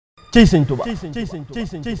Thiey sëñ Touba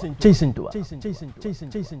Thiey sëñ Touba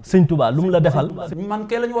sëñ Touba lu mu la defal. man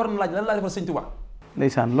kay la ñu waroon laaj lan laa defal sëñ Touba.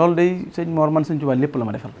 ndeysaan loolu day sëñ Mor man sëñ Touba lépp la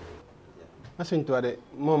ma defal. ah sëñ Touba de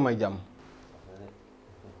moom may jàmm.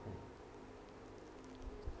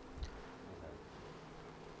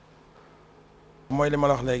 mooy li ma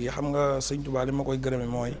la wax léegi xam nga sëñ Touba li ma koy gërëme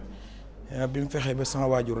mooy bi mu fexee ba sama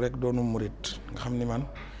waajur rek doonu murit nga xam ni man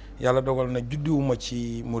yàlla dogal na juddiwuma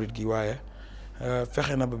ci murit gi waaye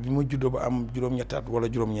fexe na ba bi ma juddoo ba am juróom-ñetti at wala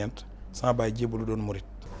juróom-ñeent sama baay jébbalu doon murit.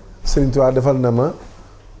 Serigne Touba defal na ma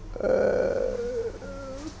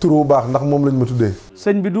tur bu baax ndax moom lañ ma tuddee.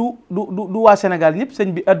 sëñ bi du waa Sénégal ñëpp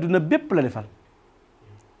sëñ bi àdduna bépp la defal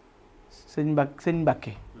sëñ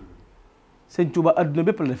Mbàkke sëñ Touba àdduna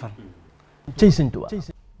bépp la defal. Thiey sëñ Touba.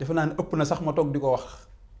 defe naa ne ëpp na sax ma toog di ko wax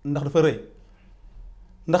ndax dafa rëy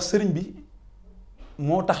ndax sëriñ bi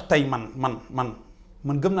moo tax tey man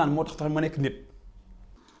gëm naa ne moo tax ma nekk nit.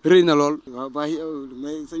 rëy na lool. waaw baax lu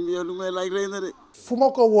may sëñ bi yow lu may laaj rëy na de. fu ma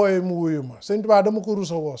ko wooyee mu wuyu ma sëñ Touba dama ko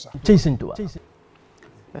rusa woo sax. Thiey sëñ Touba.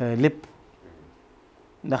 lépp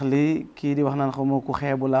ndax li kii di wax naan xaw ma ku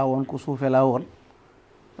xeebu laa woon ku suufe laa woon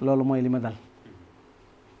loolu mooy li ma dal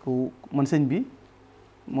ku man sëñ bi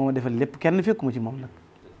moo ma defal lépp kenn fekkuma ci moom nag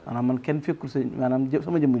maanaam man kenn fekkul sëñ maanaam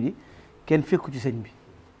sama jëmm ji kenn fekku ci sëñ bi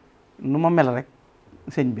nu ma mel rek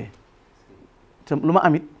sëñ bee te lu ma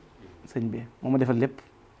amit sëñ bee moo ma defal lépp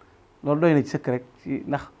loolu doy na ci sëkk rek ci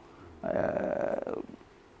ndax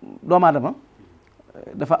doomu aadama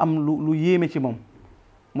dafa am lu yéeme ci moom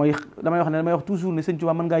mooy damay wax toujours ne sëñ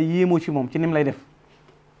Touba mën ngaa yéemoo ci moom ci nim lay def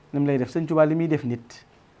sëñ Touba li muy def nit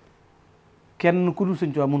kenn ku dul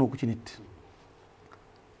sëñ Touba mënoo ko ci nit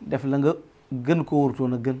def la nga gën ko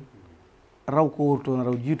warutoon a gën raw ko warutoon a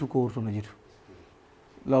raw jiitu ko warutoon a jiitu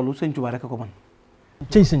loolu sëñ Touba rek a ko mën.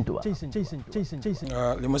 Thiey sëñ Touba.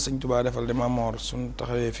 waaw li ma sëñ Touba defal dama moor suñ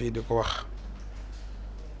taxawee fii di ko wax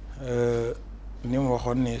ni mu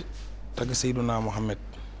waxoon ni tagg Seydunaa Muhammad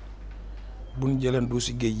buñ jëleen du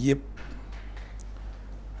si géej yëpp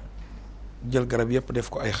jël garab yëpp def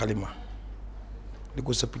ko ay xalima di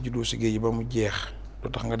ko sëpp ji du si géej yi ba mu jeex lu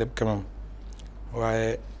tax nga dem kanam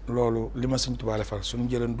waaye loolu li ma sëñ Touba defal suñ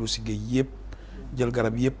jëleen du si géej yëpp jël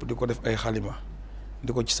garab yëpp di ko def ay xalima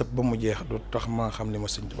di ko ci sëpp ba mu jeex du tax ma xam li ma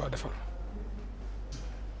sëñ Touba defal.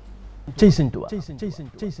 Thiey sëñ Touba.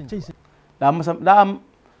 daa am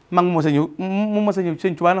mag mu ma sa ñëw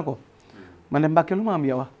sëñ Touba na ko man de Mbàkke lu ma am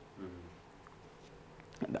yow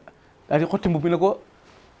daal di xotti mbubb mi ne ko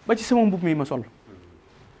ba ci sama mbubb mi ma sol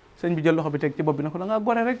sëñ bi jël loxo bi teg ci bopp bi ne ko da ngaa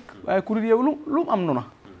gore rek waaye kuréel yow lu mu am nu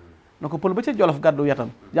na ko pël ba ca Jolof gàddu yatam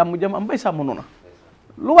jàmm am bay sàmm nu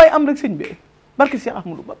lu waay am rek sëñ bi barke Cheikh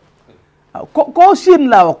Ahmadou Ba waaw koo séen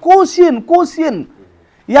laa wax koo séen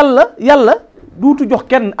yàlla duutu jox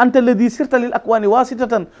kenn anta la di sirtalil ak waani waa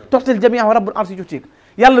sitatan toxtel jamia rabbul arsi joxtiik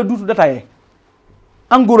yàlla duutu détaillé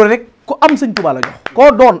en gros rek ko am sëñ Touba la jox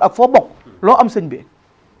koo doon ak foo bokk loo am sëñ bi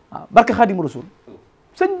waaw barke Xaadimu Rasuul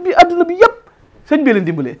sëñ bi adduna bi yëpp sëñ bi leen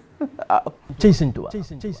dimbalee waaw. Thiey sëñ Touba.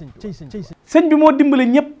 sëñ bi moo dimbale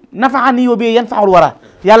ñëpp nafaani yoo bee yan faxul wara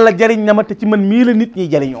yàlla jariñ na ma te ci man mii la nit ñi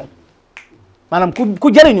jariñoo maanaam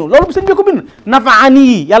ku jariñu loolu sëñ bi ko bind nafaani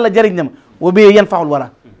yi yàlla jariñ na ma woo bee yan faxul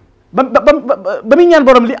wara ba muy ñaan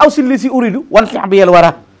borom li aw si li si uridu wan fex bi yel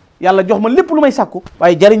wara yàlla jox ma lépp lu may sàkku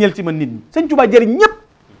waaye jariñal ci man nit ñi sëñ Touba jariñ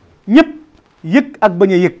ñëpp yëg ak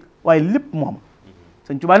bañ a yëg waaye lépp moom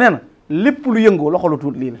sëñ Touba nee na lépp lu yëngoo loxo lu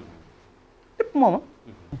tuut lii la lépp mooma.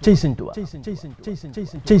 Thiey sëñ Touba.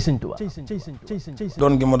 Thiey sëñ Touba.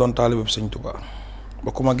 doon gi ma doon taalibe sëñ Touba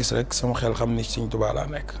ba ku ma gis rek sama xel xam ni sëñ Touba laa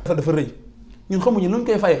nekk. dafa rëy ñun xamuñu nu ñu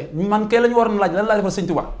koy fayee man kay la ñu waroon laaj lan laa defal sëñ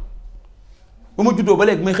Touba ba ma juddoo ba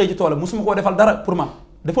léegi may xëy ci toolam musuma koo defal dara pour man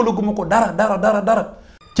defalaguma ko dara.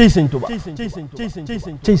 Thiey sëñ Touba.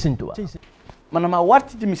 Thiey sëñ Touba. man maa waat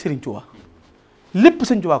ci jëmmi Serigne Touba lépp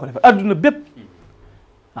sëñ Touba ko defal adduna bépp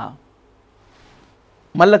waaw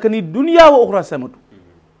man la ka ni dunya wa uxra samatu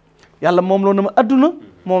yàlla moom loo na ma adduna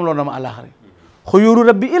moom loo na ma àllaaxira xuyuru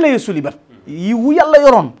rabbi ilay sulibat yi wu yàlla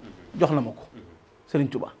yoroon jox na ma ko Serigne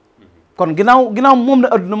Touba kon ginnaaw moom la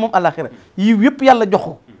adduna moom àllaaxira yi yëpp yàlla jox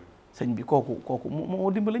ko sëñ bi kooku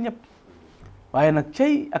moo dimbale ñëpp waaye nag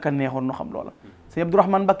cey aka neexoon no xam loola sëñ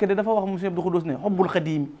Abdourahmane Mbacké de dafa wax mu sëñ Abdou Khoudous ne xobbul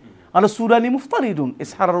xadimi ala suudaani muftaridun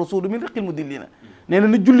ishara rasulu min riqil mudillina nee na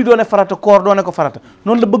ni julli doone farata koor doone ko farata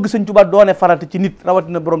noonu la bëgg sëñ Touba doone farata ci nit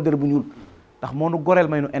rawatina borom dër bu ñuul ndax moo nu goreel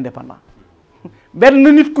may nu indépendant benn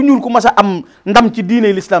nit ku ñuul ku mas a am ndam ci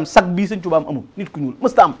diine l'islam sag bii sëñ Touba am amul nit ku ñuul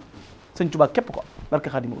mësta am sëñ Touba képp ko am barke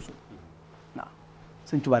Xaadimu Rasuul waaw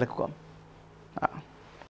sëñ Touba rek ko am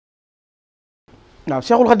waaw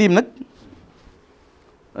Cheikhul Khadim nag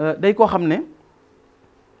day koo xam ne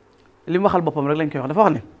li mu waxal boppam rek lañ koy wax dafa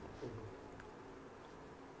wax ne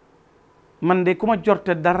man de ku ma jorte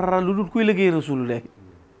dara lu dul kuy liggéey Rasulullah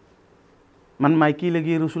man maay kii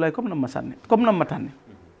liggéey Rasulullah comme nam ma sànne comme nam ma tànne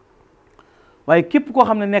waaye képp koo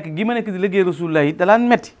xam ne nekk gi ma nekk di liggéey Rasulullah yi dalaan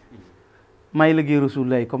metti maay liggéey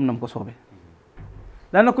Rasulullah comme nam ko soobee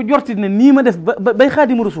daana ko jorti ne nii ma def ba bay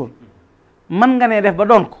Xaadimu Rasul man nga ne def ba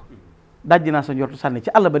doon ko dajji naa sa njortu sànni ci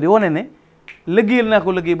àll ba di wane ne liggéeyal naa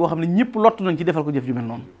ko liggéey boo xam ne ñëpp lottu nañ ci defal ko jëf ju mel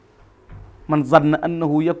noonu man zanna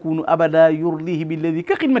annahu yakunu abada yurlihi billadi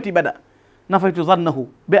ka xidmati bada nafaytu zannahu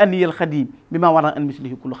bi anniyal xadim bi maa wara an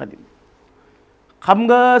mislihi kullu xadim xam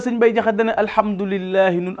nga sëñ Bay Jaxate dane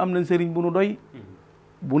alhamdulillahi nun am nañ sëriñ bu nu doy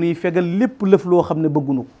bu nuy fegal lépp lëf loo xam ne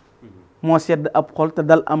bëggunu ko moo sedd ab xol te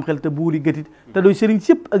dal am xel te buuri gëtit te doy sëriñ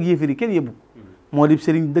sépp ak yéefari kenn yëbbu moo dib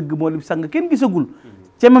sëriñ dëgg moo dib sang kenn gisagul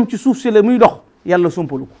ca même ci suuf si la muy dox yàlla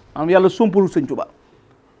sompalu ko am yàlla sompalu sëñ Tuba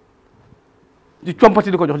di compati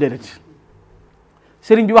di ko jox déedéet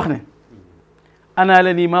sëriñ bi wax ne ana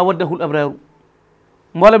la nii maa waddahul abraaru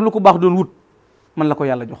mboolem lu ko baax doon wut man la ko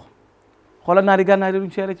yàlla jox xoolal naari gànnaar yi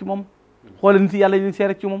duñ seere ci moom xoolal nit yàlla yi duñ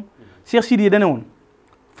seere ci moom Cheikh Sidi dane woon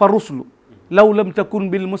fa ruslu law lam takun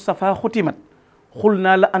bil Mustafa xutimat xul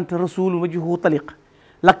naa la anta rasul wajhu taliq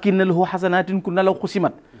lakinna lahu xasanatin kunna law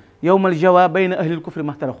xusimat yowmal jawa bayna ahlil kufri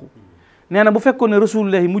mahtaraxu nee na bu fekkoon ne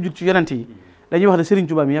rasulullahi mujjul ci yonente yi dañuy wax ne Serigne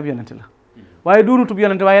Touba mi yëpp yonente la waaye doonutub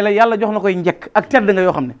yonente waaye la yàlla jox na koy njëkk ak tedd nga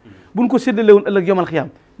yoo xam ne buñ ko séddale woon ëllëg yomal xiyaam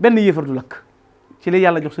benn yéefar du lakk ci li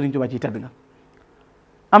yàlla jox Serigne Touba ci tedd nga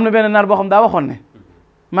am na benn naar boo xam daa waxoon ne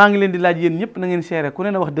maa ngi leen di laaj yéen ñëpp na ngeen seere ku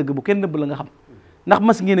ne na wax dëgg bu kenn nëbb la nga xam ndax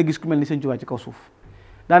mas ngeen a gis ku mel ni Serigne Touba ci kaw suuf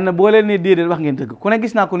daan na boo leen ne déedéet wax ngeen dëgg ku ne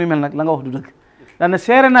gis naa ko nu mel nag la nga wax du dëgg daan na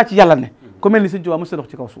seere naa ci yàlla ne ku mel ni Serigne Touba mos a dox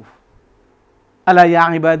ci kaw suuf ala ya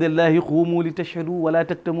ibadallahi qumu li tashhadu wala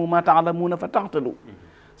taktamu ma taalamuuna fa taxtadu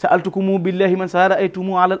sa'altukumu billahi man sa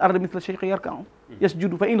ra'aytumu ala al ardi mithla cheikh yarka'u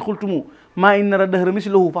yasjudu fa in xultumu ma in nara dahra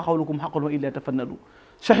mislahu fa xawlukum xaqun wa illa tafannadu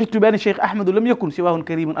shahidtu bi anna cheikh ahmadu lam yakun siwahun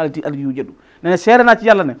karimun alati al yujadu nee na seere naa ci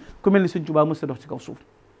yàlla ne ku mel ni Sëñ Tuubaa mos a dox ci kaw suuf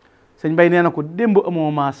sëñ Bay nee na ko démb amoo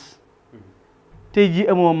maas tey jii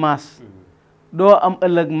amoo maas doo am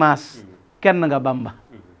ëllëg maas kenn nga Bàmba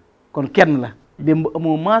kon kenn la démb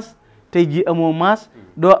amoo maas tey jii amoo maas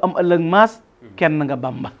doo am ëllëg maas kenn nga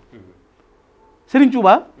Bàmba Serigne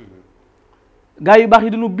Touba gaa yu baax yi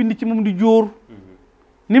dañoo bind ci moom di jóor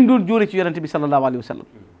ni mu doon jóore ci yonente bi sallallahu alayhi wa sallam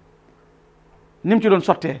ni mu ci doon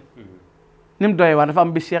sottee ni mu doyee waa dafa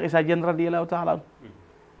am bis Cheikh Issa Diène radiyallahu taala anhu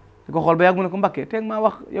di ko xool ba yàgg mu ne ko Mbakke teeg maa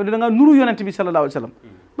wax yow da ngaa nuru yonente bi sallallahu alayhi wa sallam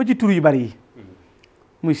ba ci tur yu bari yi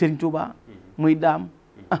muy Serigne Touba muy Daam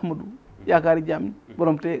Ahmadou yaakaari jaam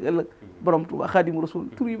borom tey ëllëg borom Touba Xaadimu Rasul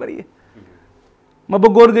tur yu bari yi ma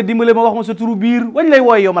bëggoon nga dimbale ma wax ma sa turu biir wañ lay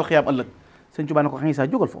wooye yow mal xiyaam ëllëg Sëñ Tuubaa ne ko xam Issa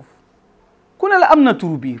jógal foofu ku ne la am na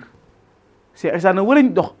turu biir Cheikh Issa na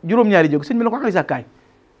walañ dox juróom-ñaari jóg sëñ bi ne ko xam Issa kaay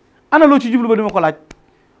ana loo ci jublu ba dima ko laaj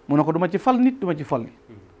mu ne ko du ma ci fal nit du ma ci folli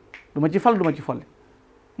du ma ci fal du ma ci folli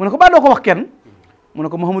mu ne ko baa doo ko wax kenn mu ne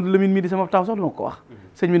ko Mouhamadou Lamine mii di sama taw sax du ma ko wax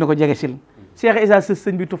sëñ bi ne ko jege sil Cheikh Issa sës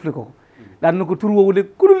sëñ bi tufli ko daan na ko tur woowu de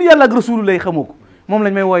ku dul yàlla ak Rasuulu lay xamoo ko moom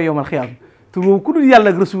lañ may wooye yomal xiyaam tur woowu ku dul yàlla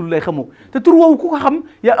ak Rasuulu lay xamoo ko te tur woowu ku ko xam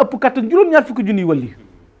yaa ëpp kattan juróom-ñaar fukki junniy walli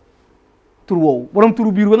tur woowu borom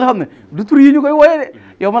turu biir ba nga xam ne du tur yi ñu koy wooyee de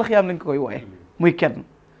yow mal xiyaam lañ ko koy wooyee muy kenn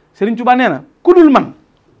Serigne Touba nee na ku dul man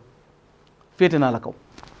féete naa la kaw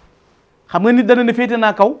xam nga nit dana ne féete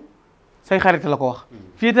naa kaw say xarit la ko wax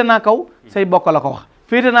féete naa kaw say bokk la ko wax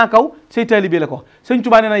féete naa kaw say taalibe la ko wax Serigne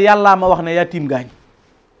Touba nee na yàllaa ma wax ne yaa tiim gaañ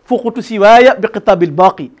fuqutu siwaaya bi xitaabil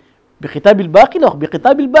baaqi bi xitaabil baaqi la wax bi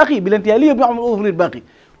xitaabil baaqi bi leen tiyaa li bi amul baaqi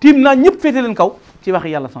tiim naa ñëpp féete leen kaw ci waxi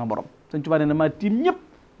yàlla sama borom Serigne Touba nee na maa tiim ñëpp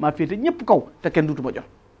maa féete ñëpp kaw te kenn duutu ma jot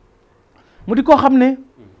mu di koo xam ne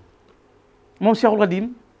moom Cheikhul Khadim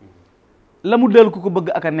la mu del ku ko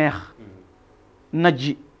bëgg ak a neex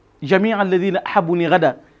najji jamia alladina ahabuni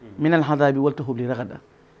gada min alhadabi waltahub li ragada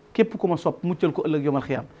képp ku ma sopp muccal ko ëllëg yomal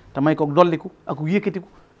xiyaam te may ko dolliku aku yëkkatiku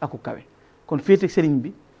aku kawe kon féete sëriñ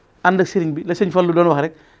bi ànd ak sëriñ bi la sëñ Fallu doon wax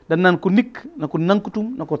rek dañ naan ko nikk na ko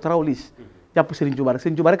nankutum na ko tarawliis jàpp Serigne Touba rek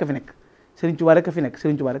Serigne Touba rek a fi nekk Serigne Touba rek a fi nekk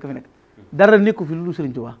Serigne Touba rek a fi nekk dara nekku fi lu dul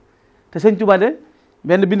Serigne Touba te Serigne Touba de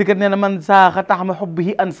benn bindkat nee na man saaxa taxama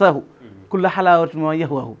xubbihi ansaahu kulla xalaawatin ma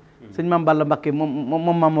yahwahu sëñ Maam Balla Mbakke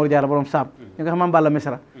moom Maam Mor Jaara borom saam ñu nga xam Maam Balla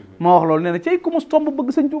Mesara moo wax loolu nee na cay ku mos tomb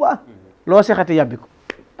bëgg Serigne Touba loo sexati yàbbi ko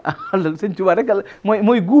Serigne Touba rek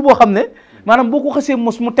mooy guu boo xam ne maanaam boo ko xasee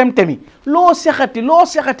mos mu tem-temi loo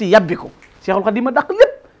sexati yàbbi ko Cheikhul Khadim ma dàq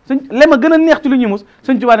lépp lema gën a neex ci lu ñuy mos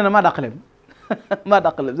Serigne Touba nee na maa dàq lem maa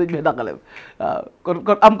dàq lem sëñ bi dàq lem waaw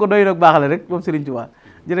kon am ko doy nag baax la rek moom Serigne Touba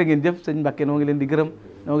jërë ngeen jëf sëñ Mbàkke noo ngi leen di gërëm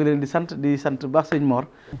noo ngi leen di sant baax sëñ Mor.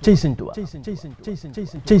 Thiey Serigne Touba.